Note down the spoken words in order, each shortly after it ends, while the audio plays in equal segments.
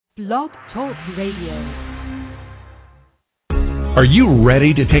Blog Talk Radio. Are you ready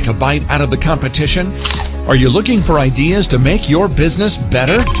to take a bite out of the competition? Are you looking for ideas to make your business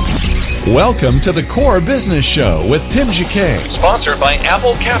better? Welcome to the Core Business Show with Tim Jacquet, sponsored by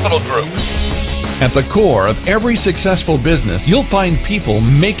Apple Capital Group. At the core of every successful business, you'll find people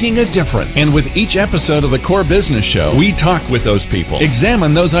making a difference. And with each episode of the Core Business Show, we talk with those people,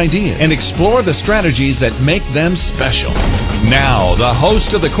 examine those ideas, and explore the strategies that make them special. Now, the host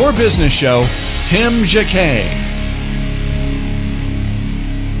of the Core Business Show, Tim Jacquet.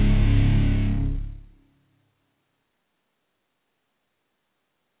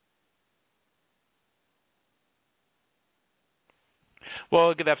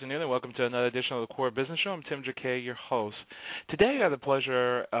 Well, good afternoon and welcome to another edition of the Core Business Show. I'm Tim Jacquet, your host. Today I have the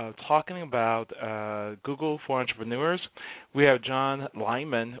pleasure of talking about Google for Entrepreneurs. We have John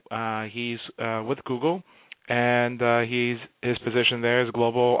Lyman. He's with Google, and his position there is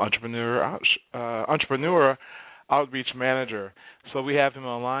Global Entrepreneur Outreach Manager. So we have him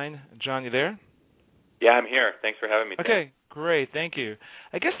online. John, you there? Yeah, I'm here. Thanks for having me. Okay, great. Thank you.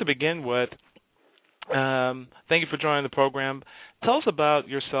 I guess to begin with, thank you for joining the program. Tell us about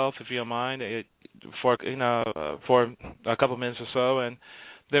yourself, if you don't mind, for a couple of minutes or so, and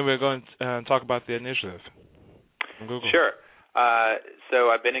then we're going to talk about the initiative from Google. Sure.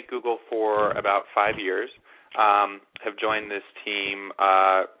 So I've been at Google for about 5 years. Have joined this team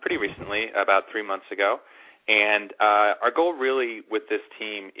pretty recently, about 3 months ago, and our goal really with this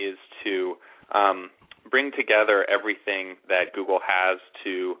team is to bring together everything that Google has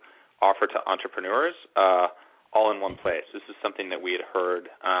to offer to entrepreneurs all in one place. This is something that we had heard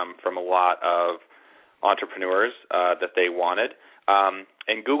from a lot of entrepreneurs that they wanted.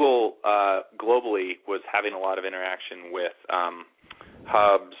 And Google globally was having a lot of interaction with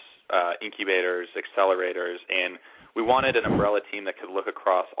hubs, incubators, accelerators, and we wanted an umbrella team that could look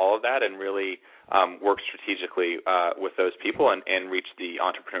across all of that and really work strategically with those people and reach the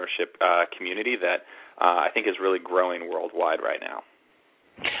entrepreneurship community that I think is really growing worldwide right now.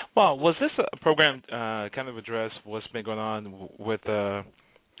 Well, was this a program kind of address what's been going on with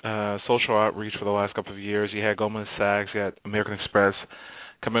social outreach for the last couple of years? You had Goldman Sachs, you had American Express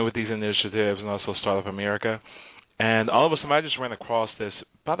come in with these initiatives, and also Startup America. And all of a sudden, I just ran across this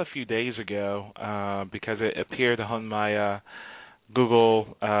about a few days ago because it appeared on my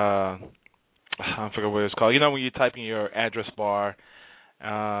Google, I forget what it's called. You know when you type in your address bar,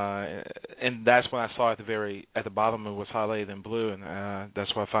 and that's when I saw at the bottom it was highlighted in blue, and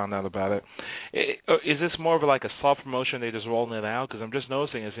that's why I found out about it. Is this more of like a soft promotion? They're just rolling it out? Because I'm just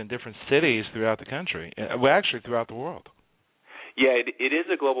noticing it's in different cities throughout the country. Well, actually throughout the world. Yeah, it is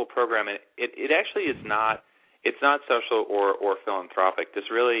a global program, and it actually is not. It's not social or philanthropic. This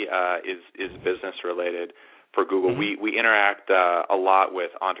really is business related for Google. Mm-hmm. We interact a lot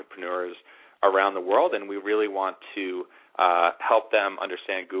with entrepreneurs around the world, and we really want to help them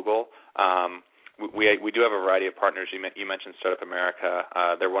understand Google. We do have a variety of partners. You mentioned Startup America.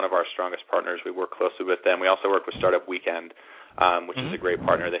 They're one of our strongest partners. We work closely with them. We also work with Startup Weekend, which is a great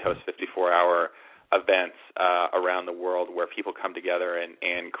partner. They host 54-hour events around the world where people come together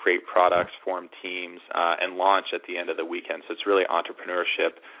and create products, form teams, and launch at the end of the weekend. So it's really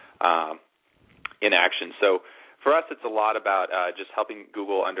entrepreneurship in action. So for us, it's a lot about just helping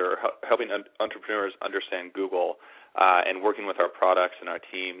entrepreneurs understand Google and working with our products and our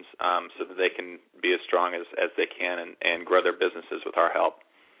teams so that they can be as strong as they can and grow their businesses with our help.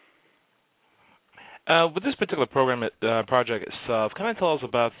 With this particular program project itself, can you tell us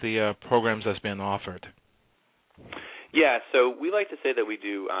about the programs that's being offered? Yeah, so we like to say that we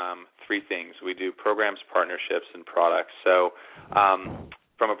do three things. We do programs, partnerships, and products. So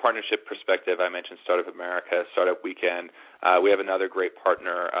from a partnership perspective, I mentioned Startup America, Startup Weekend. We have another great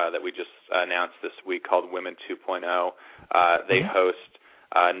partner that we just announced this week called Women 2.0. They host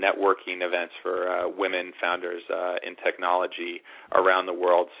networking events for women founders in technology around the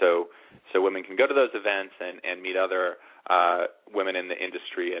world. So women can go to those events and meet other women in the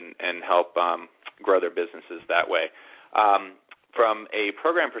industry and help grow their businesses that way. From a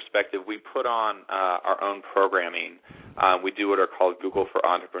program perspective, we put on our own programming. We do what are called Google for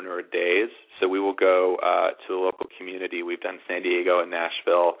Entrepreneur Days. So we will go to a local community. We've done San Diego and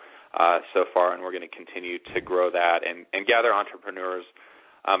Nashville so far, and we're going to continue to grow that and gather entrepreneurs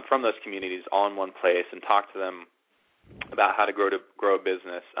from those communities all in one place and talk to them about how to grow a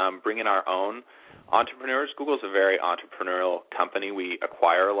business. Bring in our own entrepreneurs. Google is a very entrepreneurial company. We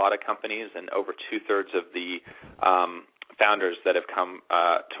acquire a lot of companies, and over two-thirds of the founders that have come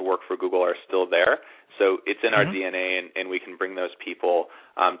to work for Google are still there. So it's in our DNA, and we can bring those people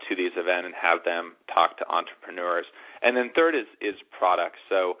to these events and have them talk to entrepreneurs. And then third is products.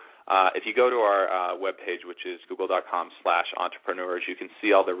 So if you go to our webpage, which is google.com/entrepreneurs, you can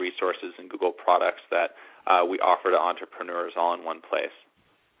see all the resources and Google products that we offer to entrepreneurs all in one place.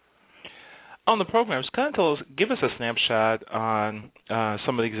 On the programs, give us a snapshot on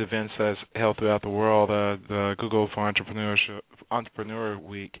some of these events that's held throughout the world, the Google for Entrepreneur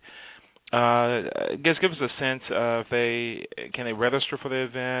Week. Give us a sense of can they register for the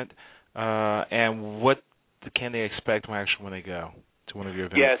event, and what can they expect when they go to one of your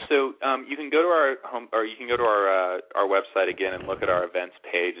events? Yeah, so you can go to our home, or you can go to our website again and look at our events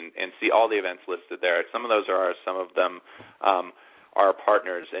page and see all the events listed there. Some of those are ours, some of them are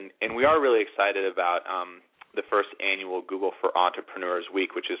partners, and we are really excited about the first annual Google for Entrepreneurs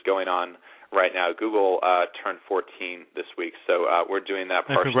Week, which is going on right now. Google turned 14 this week, so we're doing that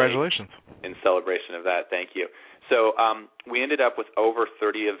partially. Congratulations. In celebration of that. Thank you. So we ended up with over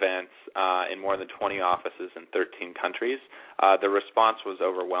 30 events in more than 20 offices in 13 countries. The response was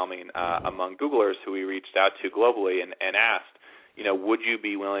overwhelming among Googlers who we reached out to globally and asked, would you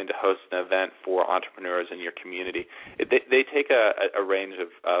be willing to host an event for entrepreneurs in your community? They take a range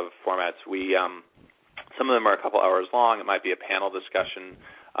of formats. Some of them are a couple hours long. It might be a panel discussion,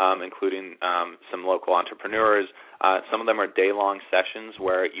 including some local entrepreneurs. Some of them are day-long sessions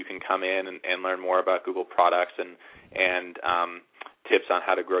where you can come in and learn more about Google products and tips on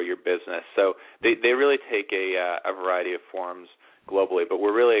how to grow your business. So they really take a variety of forms globally, but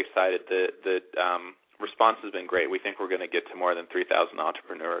we're really excited. The response has been great. We think we're going to get to more than 3,000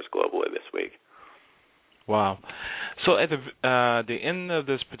 entrepreneurs globally this week. Wow. So at the end of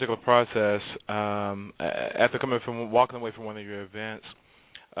this particular process, after walking away from one of your events,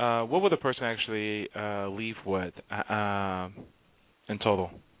 what would the person actually leave with in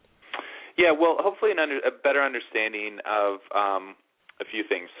total? Yeah, well, hopefully a better understanding of a few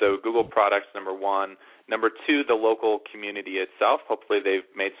things. So Google products, number one. Number two, the local community itself. Hopefully they've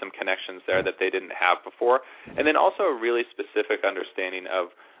made some connections there that they didn't have before. And then also a really specific understanding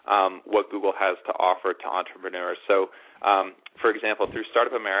of what Google has to offer to entrepreneurs. So, for example, through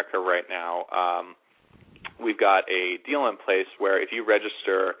Startup America right now, we've got a deal in place where if you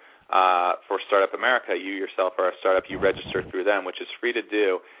register for Startup America, you yourself are a startup, you register through them, which is free to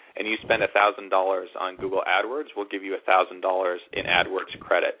do, and you spend $1,000 on Google AdWords, we'll give you $1,000 in AdWords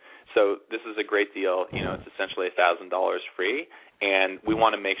credit. So this is a great deal. It's essentially $1,000 free, and we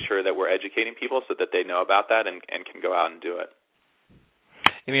want to make sure that we're educating people so that they know about that and can go out and do it.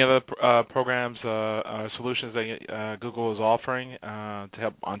 Any other programs, solutions that Google is offering to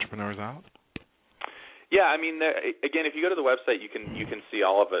help entrepreneurs out? Yeah, I mean, again, if you go to the website, you can see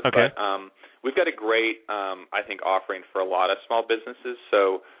all of it. Okay. But we've got a great, I think, offering for a lot of small businesses.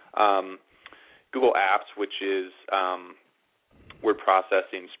 So Google Apps, which is word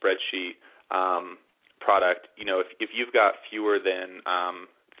processing, spreadsheet product. If you've got fewer than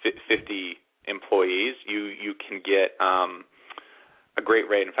 50 employees, you can get a great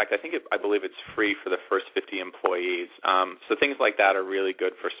rate. In fact, I believe it's free for the first 50 employees. So things like that are really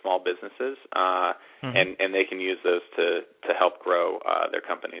good for small businesses, and they can use those to help grow their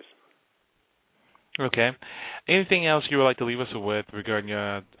companies. Okay. Anything else you would like to leave us with regarding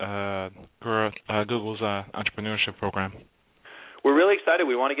Google's entrepreneurship program? We're really excited.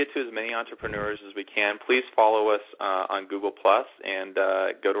 We want to get to as many entrepreneurs as we can. Please follow us on Google Plus and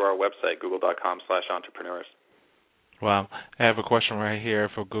go to our website, google.com/entrepreneurs. Wow. I have a question right here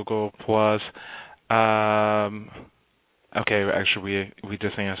for Google Plus. Okay, actually, we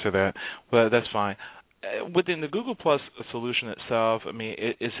just answered that. Well, that's fine. Within the Google Plus solution itself, I mean,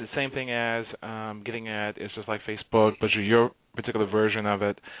 it's the same thing as getting at, it's just like Facebook, but your particular version of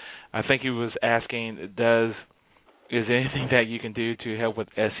it. I think he was asking, is there anything that you can do to help with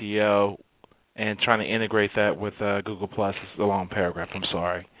SEO and trying to integrate that with Google Plus? It's a long paragraph. I'm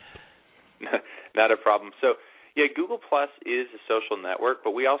sorry. Not a problem. So, yeah, Google Plus is a social network,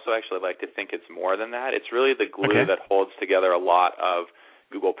 but we also actually like to think it's more than that. It's really the glue that holds together a lot of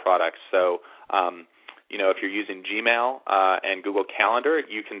Google products. So, if you're using Gmail and Google Calendar,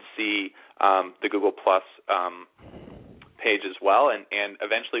 you can see the Google Plus page as well, and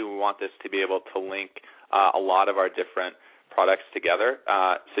eventually we want this to be able to link a lot of our different products together.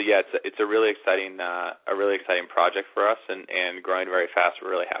 So yeah, it's a really exciting project for us, and growing very fast.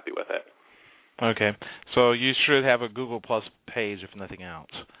 We're really happy with it. Okay, so you should have a Google Plus page, if nothing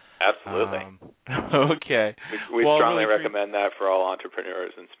else. Absolutely. Okay. We strongly recommend that for all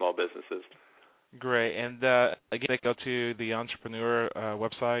entrepreneurs and small businesses. Great. And again, go to the Entrepreneur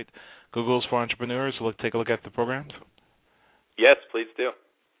website, Google's for Entrepreneurs. Take a look at the programs. Yes, please do.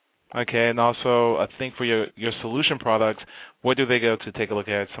 Okay, and also I think for your solution products, where do they go to take a look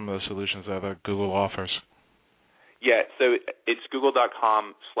at some of the solutions that Google offers? Yeah, so it's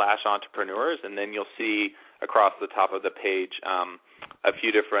google.com/entrepreneurs, and then you'll see across the top of the page a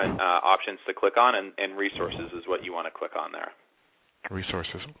few different options to click on, and resources is what you want to click on there.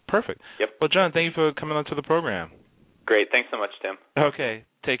 Resources. Perfect. Yep. Well, John, thank you for coming on to the program. Great. Thanks so much, Tim. Okay.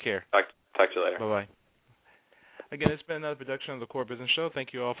 Take care. Talk to you later. Bye-bye. Again, it's been another production of the Core Business Show.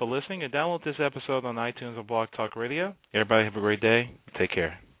 Thank you all for listening, and download this episode on iTunes or Blog Talk Radio. Everybody have a great day. Take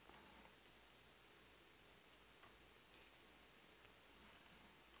care.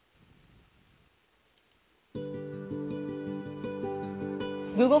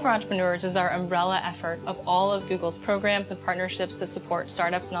 Google for Entrepreneurs is our umbrella effort of all of Google's programs and partnerships that support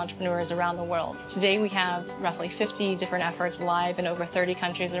startups and entrepreneurs around the world. Today we have roughly 50 different efforts live in over 30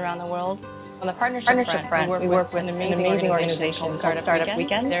 countries around the world. On the partnership front, we work with an amazing organization called Startup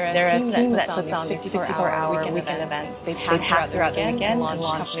Weekend. They're a team that puts on 54-hour weekend events. They pack throughout the weekend and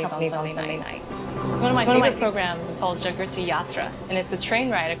launch companies on Sunday night. One of my favorite programs is called Jagriti Yatra, and it's a train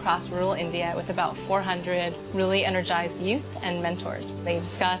ride across rural India with about 400 really energized youth and mentors. They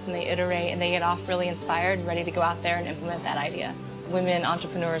discuss and they iterate and they get off really inspired and ready to go out there and implement that idea. Women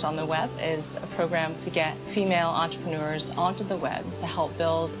Entrepreneurs on the Web is a program to get female entrepreneurs onto the web to help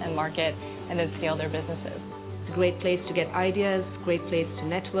build and market and then scale their businesses. It's a great place to get ideas, great place to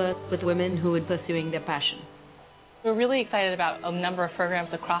network with women who are pursuing their passion. We're really excited about a number of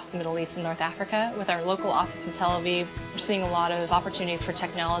programs across the Middle East and North Africa. With our local office in Tel Aviv, we're seeing a lot of opportunities for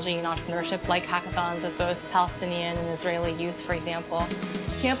technology and entrepreneurship, like hackathons of both Palestinian and Israeli youth, for example.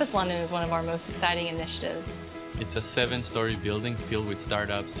 Campus London is one of our most exciting initiatives. It's a 7-story building filled with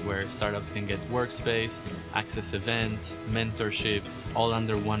startups where startups can get workspace, access events, mentorship, all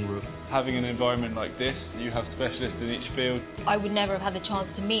under one roof. Having an environment like this, you have specialists in each field. I would never have had the chance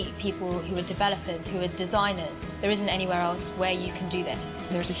to meet people who are developers, who are designers. There isn't anywhere else where you can do this.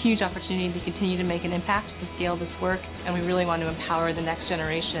 There's a huge opportunity to continue to make an impact, to scale this work, and we really want to empower the next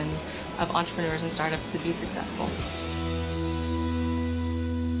generation of entrepreneurs and startups to be successful.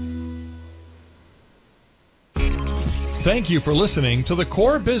 Thank you for listening to the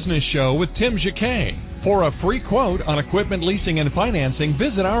Core Business Show with Tim Jacquet. For a free quote on equipment leasing and financing,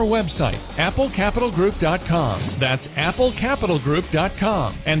 visit our website, applecapitalgroup.com. That's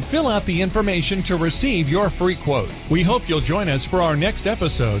applecapitalgroup.com. And fill out the information to receive your free quote. We hope you'll join us for our next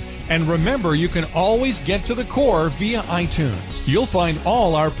episode. And remember, you can always get to the core via iTunes. You'll find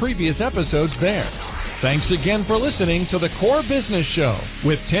all our previous episodes there. Thanks again for listening to the Core Business Show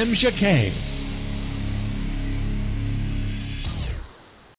with Tim Jacquet.